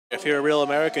If you're a real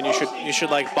American, you should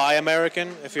like buy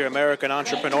American. If you're an American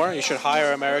entrepreneur, you should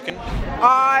hire American.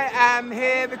 I am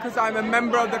here because I'm a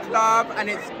member of the club, and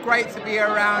it's great to be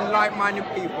around like-minded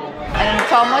people. And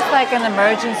it's almost like an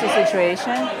emergency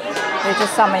situation. They're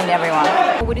just summoning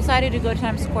everyone. We decided to go to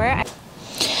Times Square.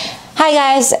 Hi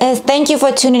guys, thank you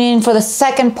for tuning in for the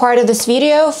second part of this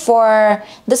video.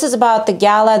 This is about the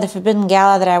gala, the Forbidden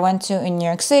Gala that I went to in New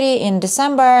York City in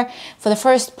December. For the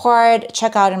first part,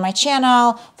 check out on my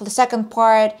channel. For the second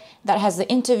part, that has the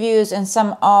interviews and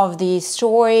some of the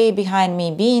story behind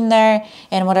me being there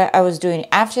and what I was doing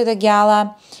after the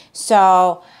gala.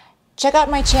 So check out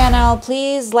my channel.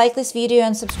 Please like this video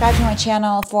and subscribe to my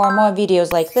channel for more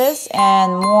videos like this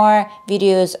and more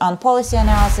videos on policy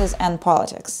analysis and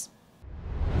politics.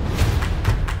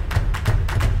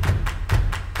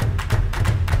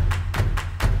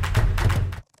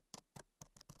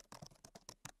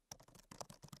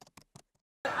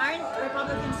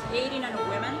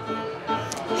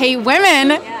 Hate women?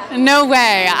 Yeah. No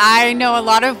way. I know a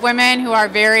lot of women who are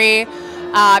very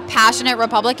passionate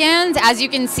Republicans. As you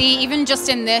can see, even just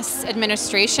in this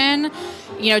administration,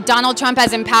 you know, Donald Trump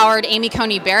has empowered Amy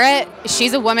Coney Barrett.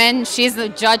 She's a woman. She's the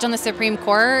judge on the Supreme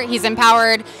Court. He's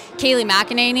empowered Kayleigh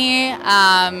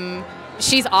McEnany.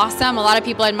 She's awesome. A lot of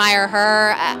people admire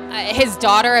her. His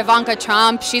daughter, Ivanka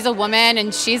Trump, she's a woman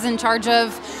and she's in charge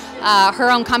of her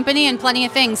own company and plenty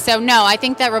of things. So no, I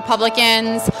think that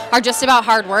Republicans are just about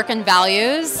hard work and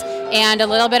values and a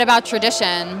little bit about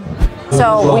tradition.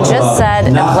 So we just said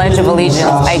a Pledge of Allegiance.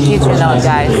 I kid you not,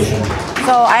 guys.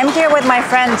 So I'm here with my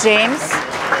friend James.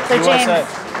 So James,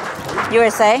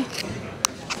 USA?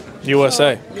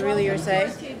 USA. You really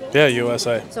USA? Yeah,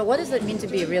 USA. So what does it mean to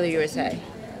be really USA?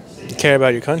 You care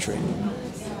about your country.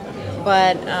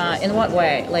 But in what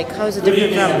way? Like, how is it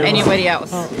different from anybody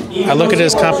else? I look at it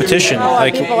as competition. How are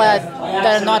like people that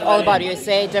are not all about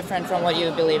USA different from what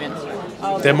you believe in?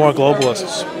 they're more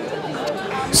globalists.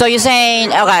 So you're saying,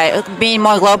 okay, being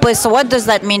more globalist, so what does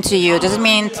that mean to you? Does it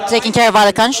mean taking care of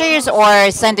other countries or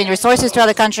sending resources to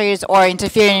other countries or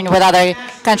interfering with other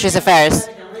countries' affairs?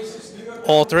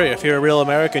 All three. If you're a real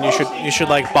American, you should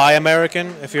like buy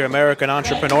American. If you're an American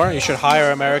entrepreneur, you should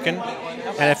hire American.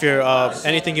 And if you're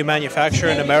anything you manufacture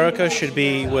in America should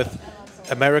be with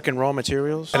American raw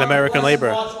materials and American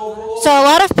labor. So a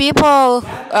lot of people,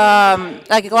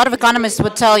 like a lot of economists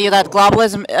would tell you that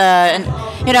globalism and,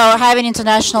 you know, having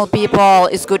international people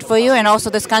is good for you, and also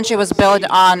this country was built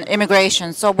on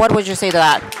immigration. So what would you say to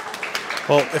that?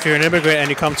 Well, if you're an immigrant and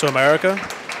you come to America,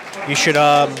 you should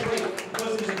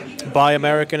buy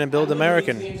American and build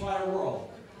American.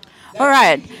 All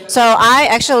right. So I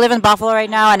actually live in Buffalo right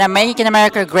now, and I'm making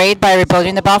America great by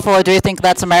rebuilding the Buffalo. Do you think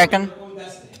that's American?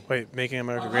 Wait, making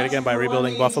America great again by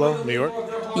rebuilding Buffalo, New York?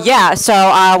 Yeah. So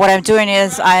what I'm doing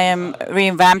is I am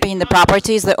revamping the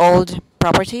properties, the old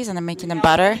properties, and I'm making them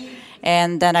better.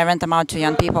 And then I rent them out to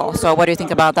young people. So what do you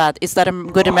think about that? Is that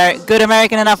good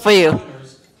American enough for you?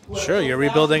 Sure, you're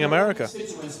rebuilding America.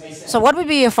 So what would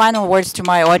be your final words to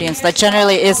my audience that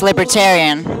generally is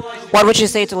libertarian? What would you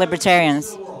say to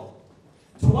libertarians?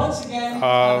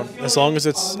 As long as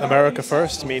it's America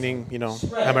first, meaning, you know,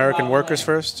 American workers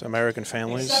first, American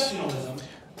families,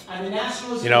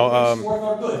 you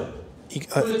know,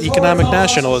 economic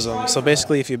nationalism. So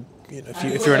basically, if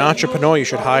you're an entrepreneur, you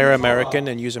should hire American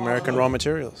and use American raw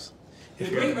materials.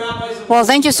 Well,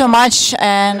 thank you so much,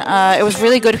 and it was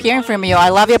really good hearing from you. I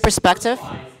love your perspective,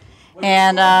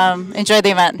 and enjoy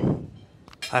the event.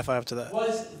 High five to that.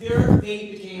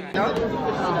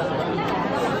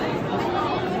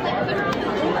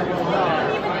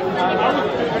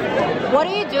 What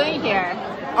are you doing here?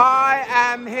 I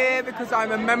am here because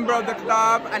I'm a member of the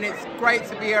club, and it's great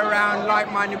to be around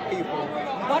like-minded people.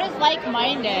 What is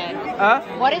like-minded?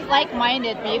 What is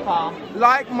like-minded people?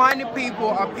 Like-minded people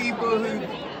are people who,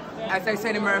 as they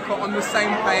say in America, are on the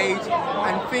same page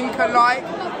and think alike,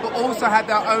 but also have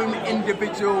their own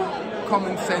individual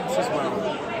common sense as well.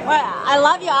 Well, I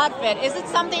love your outfit. Is it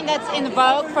something that's in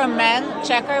vogue for men,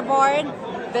 checkerboard?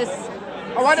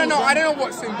 Oh, I don't know. I don't know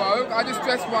what's in vogue. I just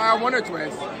dress what I want to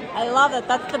dress. I love it.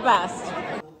 That's the best.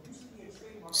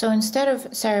 So instead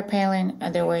of Sarah Palin,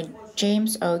 there were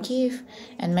James O'Keefe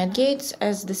and Matt Gaetz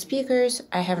as the speakers.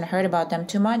 I haven't heard about them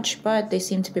too much, but they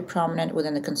seem to be prominent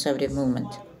within the conservative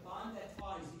movement.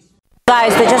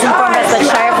 Guys, they just informed us that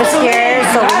Sheriff is here,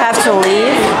 so we have to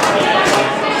leave.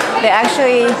 They're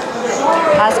actually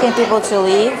asking people to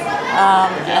leave,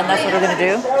 and that's what we're going to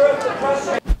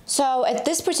do. So at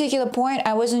this particular point,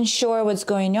 I wasn't sure what's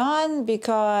going on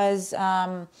because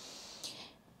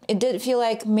it did feel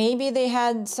like maybe they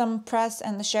had some press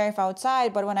and the sheriff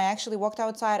outside, but when I actually walked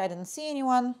outside, I didn't see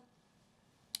anyone.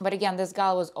 But again, this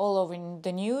gala was all over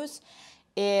the news.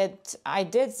 I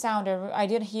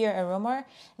did hear a rumor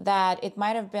that it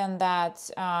might have been that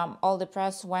all the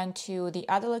press went to the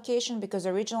other location, because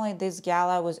originally this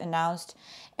gala was announced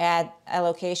at a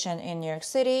location in New York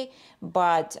City,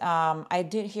 but I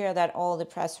did hear that all the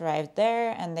press arrived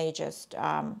there and they just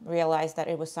realized that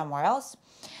it was somewhere else.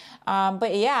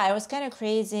 But yeah, it was kind of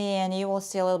crazy, and you will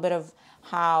see a little bit of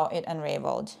how it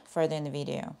unraveled further in the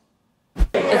video.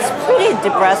 It's pretty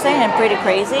depressing and pretty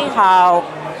crazy how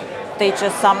they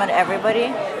just summoned everybody.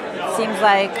 It seems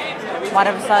like all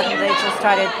of a sudden they just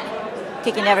started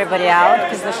kicking everybody out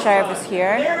because the sheriff is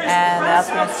here and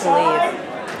asking us to leave.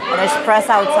 And there's press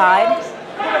outside,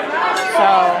 so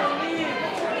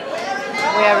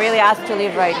we are really asked to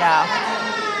leave right now.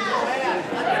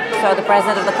 So the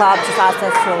president of the club just asked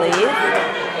us to leave.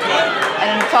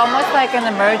 And it's almost like an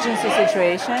emergency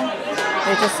situation.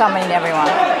 They're just summoning everyone.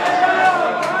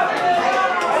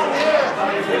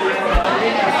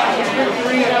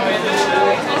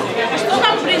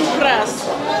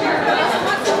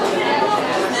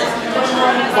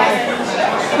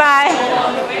 Bye.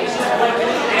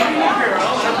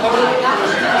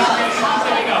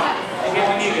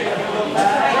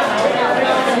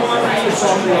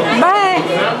 Bye.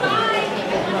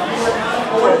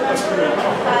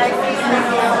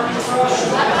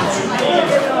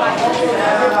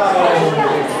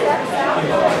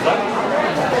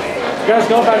 You guys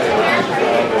go back to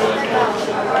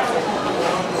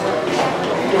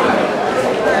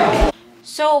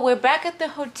So we're back at the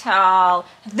hotel.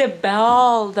 The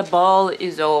ball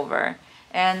is over.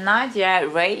 And Nadia,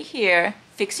 right here,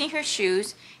 fixing her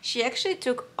shoes, she actually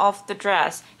took off the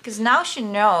dress because now she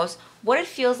knows what it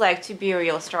feels like to be a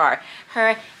real star.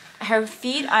 Her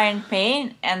feet are in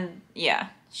pain, and yeah,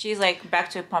 she's like back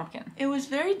to a pumpkin. It was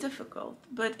very difficult,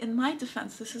 but in my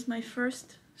defense, this is my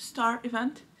first star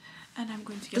event, and I'm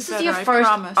going to get better, This is your I first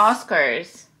promise.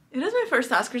 Oscars. It is my first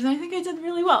Oscars, and I think I did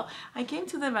really well. I came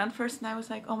to the event first, and I was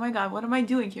like, oh my god, what am I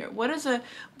doing here? What is a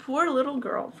poor little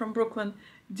girl from Brooklyn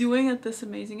doing at this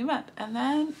amazing event? And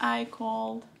then I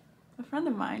called a friend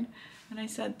of mine, and I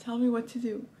said, tell me what to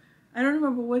do. I don't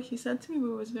remember what he said to me,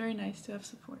 but it was very nice to have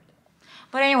support.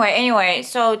 But anyway,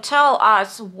 so tell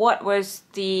us what was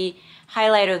the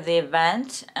highlight of the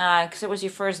event, because it was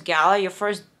your first gala, your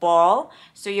first ball,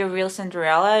 so you're a real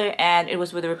Cinderella, and it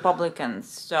was with the Republicans.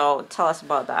 So tell us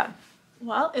about that.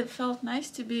 Well, it felt nice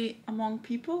to be among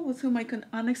people with whom I can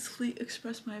honestly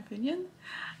express my opinion,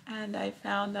 and I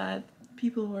found that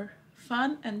people were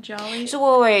fun and jolly.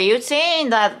 So wait, you're saying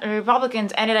that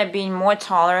Republicans ended up being more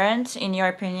tolerant, in your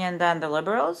opinion, than the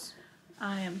liberals?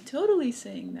 I am totally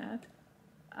saying that.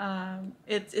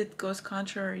 It goes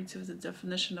contrary to the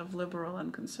definition of liberal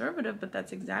and conservative, but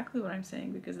that's exactly what I'm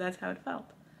saying because that's how it felt.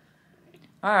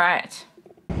 All right.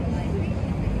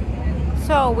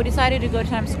 So we decided to go to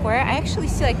Times Square. I actually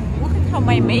see, like, look at how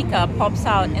my makeup pops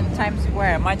out in Times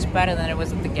Square, much better than it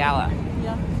was at the gala.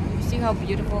 Yeah. You see how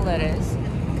beautiful that is?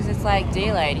 Because it's like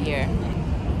daylight here.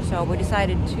 So we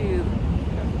decided to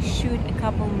shoot a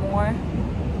couple more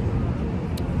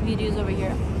videos over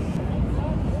here.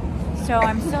 So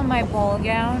I'm still in my ball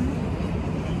gown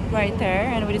right there,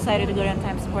 and we decided to go down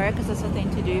Times Square because that's the thing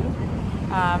to do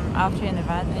after an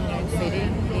event in New York City.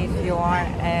 If you are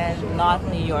not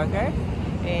New Yorker,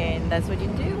 and that's what you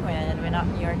do. And we're not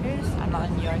New Yorkers. I'm not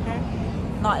a New Yorker,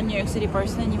 not a New York City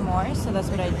person anymore. So that's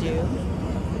what I do.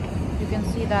 You can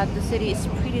see that the city is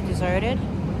pretty deserted,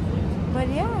 but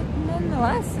yeah,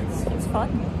 nonetheless, it's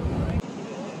fun.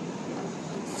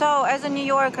 So, as a New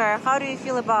Yorker, how do you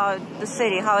feel about the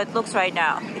city, how it looks right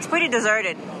now? It's pretty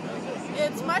deserted.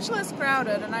 It's much less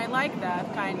crowded, and I like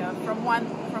that kind of from one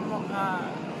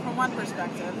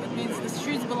perspective. It means the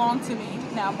streets belong to me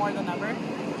now more than ever.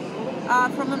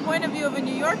 From the point of view of a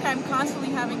New Yorker, I'm constantly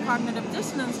having cognitive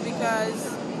dissonance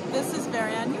because this is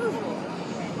very unusual.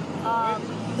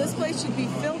 This place should be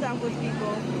filled up with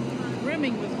people,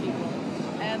 brimming with people.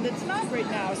 And it's not right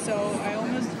now, so I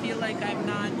almost feel like I'm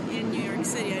not in New York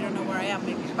City. I don't know where I am,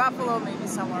 maybe Buffalo, maybe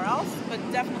somewhere else, but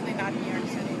definitely not New York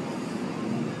City.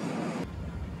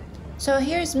 So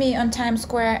here's me on Times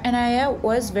Square, and I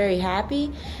was very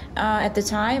happy at the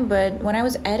time, but when I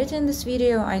was editing this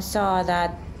video, I saw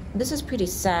that this is pretty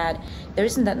sad. There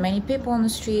isn't that many people on the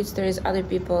streets. There is other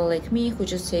people like me who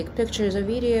just take pictures or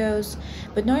videos,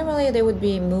 but normally there would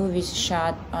be movies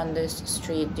shot on this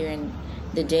street during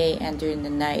the day and during the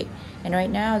night, and right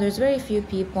now there's very few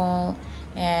people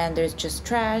and there's just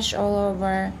trash all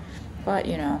over, but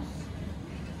you know.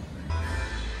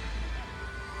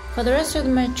 For the rest of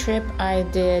my trip, I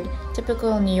did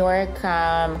typical New York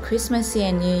Christmassy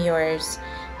and New Year's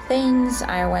things.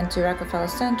 I went to Rockefeller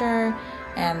Center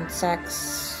and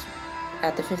Saks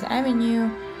at the Fifth Avenue,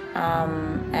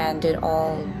 and did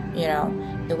all, you know,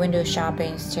 the window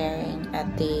shopping,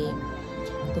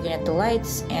 looking at the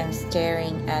lights and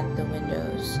staring at the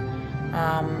windows.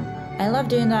 I love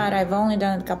doing that. I've only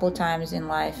done it a couple times in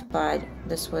life, but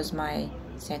this was my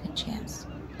second chance.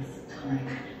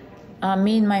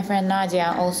 Me and my friend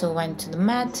Nadia also went to the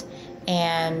Met,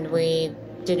 and we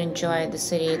did enjoy the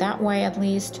city that way, at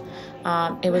least.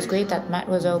 It was great that Met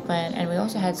was open, and we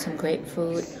also had some great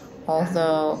food,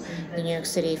 although the New York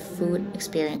City food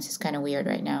experience is kind of weird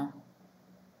right now.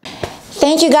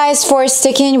 Thank you guys for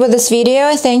sticking with this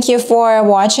video. Thank you for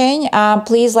watching.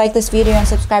 Please like this video and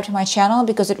subscribe to my channel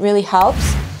because it really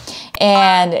helps.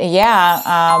 And yeah,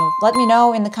 let me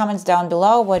know in the comments down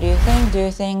below, what do you think? Do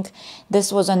you think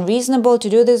this was unreasonable to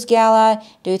do this gala?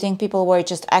 Do you think people were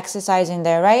just exercising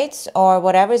their rights, or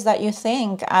whatever it is that you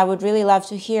think? I would really love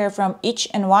to hear from each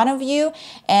and one of you,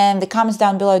 and the comments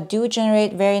down below do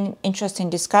generate very interesting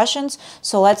discussions,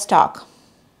 so let's talk.